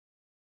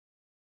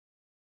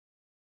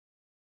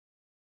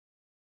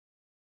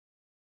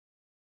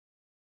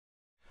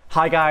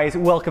Hi guys,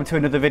 welcome to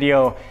another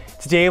video.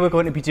 Today we're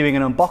going to be doing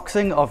an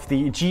unboxing of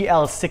the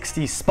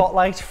GL60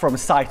 Spotlight from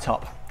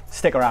CYTOP.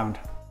 Stick around.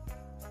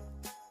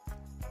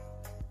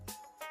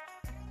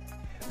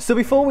 So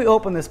before we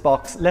open this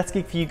box, let's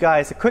give you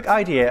guys a quick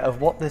idea of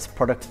what this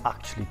product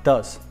actually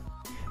does.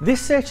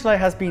 This searchlight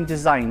has been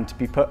designed to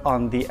be put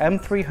on the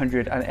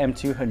M300 and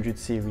M200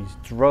 series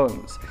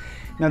drones.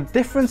 Now, the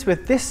difference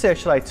with this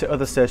searchlight to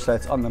other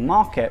searchlights on the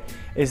market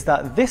is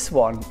that this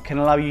one can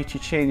allow you to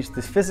change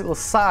the physical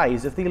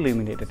size of the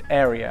illuminated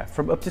area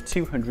from up to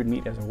 200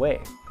 meters away.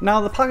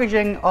 Now, the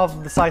packaging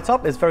of the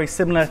CYTOP is very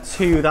similar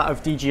to that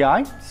of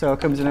DJI, so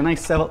it comes in a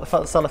nice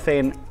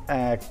cellophane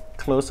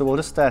close, so we'll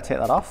just take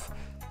that off.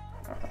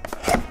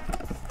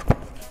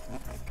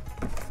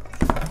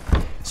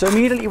 So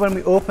immediately when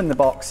we open the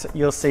box,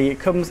 you'll see it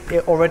comes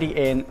already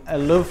in a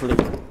lovely,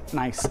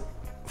 nice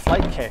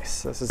flight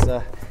case. This is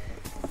a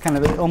kind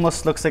of, it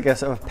almost looks like a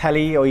sort of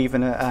Peli or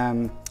even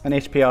an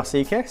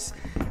HPRC case.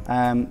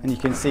 And you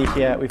can see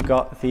here we've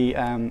got the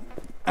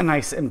a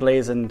nice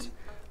emblazoned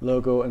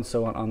logo and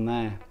so on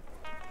there.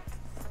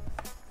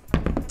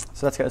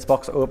 So let's get this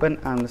box open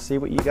and see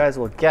what you guys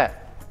will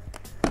get.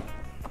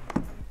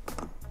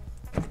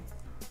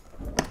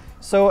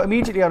 So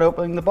immediately on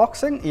opening the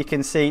boxing, you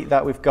can see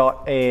that we've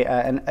got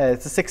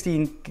it's a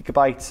 16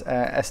 gigabyte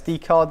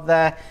SD card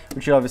there,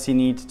 which you obviously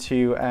need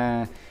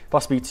to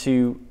possibly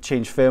to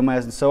change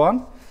firmwares and so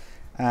on.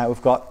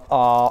 We've got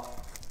our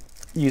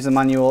user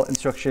manual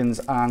instructions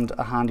and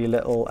a handy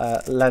little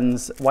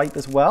lens wipe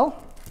as well.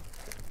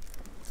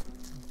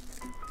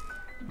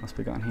 What else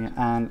we got in here?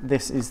 And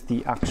this is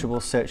the actual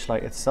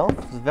searchlight itself.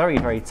 It's very,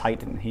 very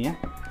tight in here.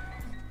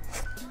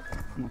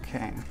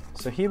 Okay,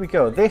 so here we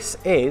go. This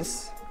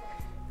is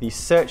the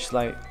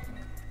searchlight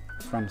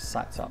from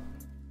CYTOP.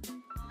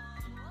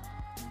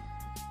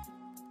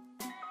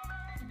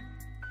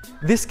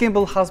 This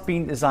gimbal has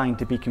been designed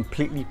to be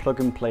completely plug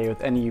and play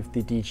with any of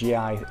the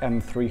DJI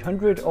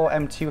M300 or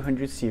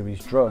M200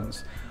 series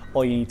drones.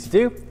 All you need to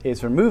do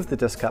is remove the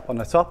dust cap on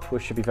the top,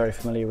 which should be very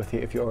familiar with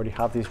you if you already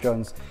have these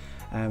drones.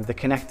 The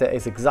connector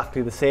is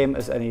exactly the same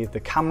as any of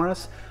the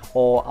cameras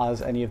or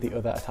as any of the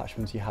other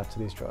attachments you have to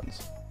these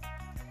drones.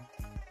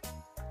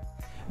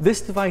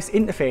 This device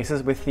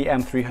interfaces with the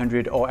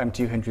M300 or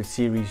M200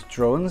 series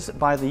drones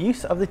by the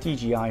use of the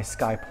DJI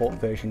SkyPort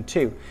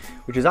V2.0,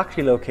 which is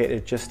actually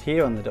located just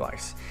here on the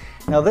device.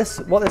 Now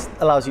what this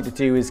allows you to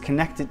do is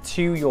connect it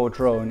to your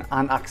drone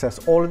and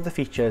access all of the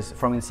features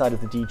from inside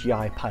of the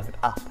DJI Pilot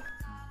App.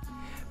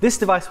 This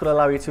device will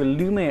allow you to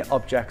illuminate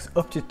objects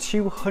up to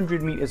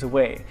 200 meters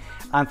away,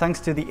 and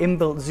thanks to the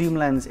inbuilt zoom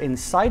lens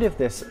inside of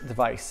this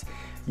device,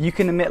 you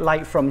can emit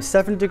light from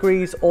 7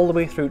 degrees all the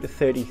way through to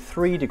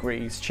 33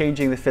 degrees,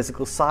 changing the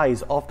physical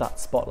size of that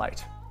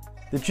spotlight.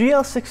 The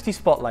GL60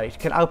 Spotlight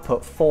can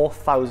output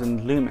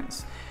 4,000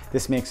 lumens.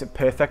 This makes it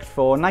perfect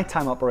for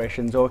nighttime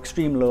operations or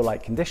extreme low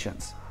light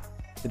conditions.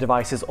 The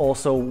device is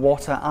also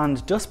water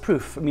and dust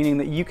proof, meaning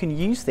that you can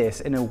use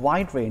this in a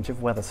wide range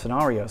of weather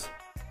scenarios.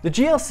 The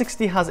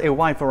GL60 has a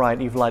wide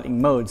variety of lighting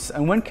modes,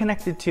 and when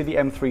connected to the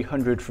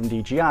M300 from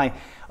DJI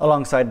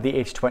alongside the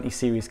H20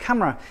 series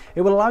camera,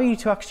 it will allow you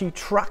to actually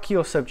track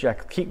your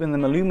subject, keeping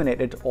them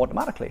illuminated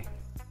automatically.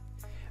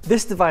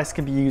 This device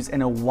can be used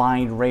in a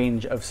wide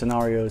range of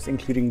scenarios,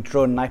 including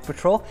drone night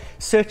patrol,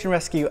 search and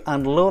rescue,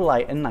 and low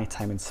light and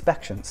nighttime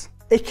inspections.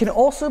 It can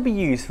also be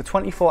used for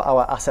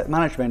 24-hour asset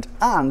management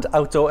and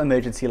outdoor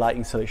emergency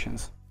lighting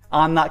solutions.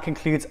 And that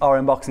concludes our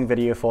unboxing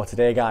video for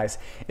today, guys.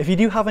 If you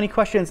do have any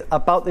questions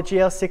about the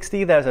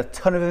GL60, there's a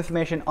ton of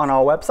information on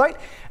our website.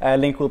 A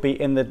link will be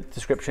in the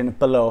description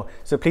below,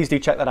 so please do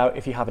check that out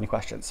if you have any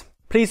questions.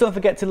 Please don't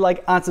forget to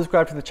like and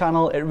subscribe to the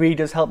channel. It really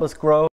does help us grow.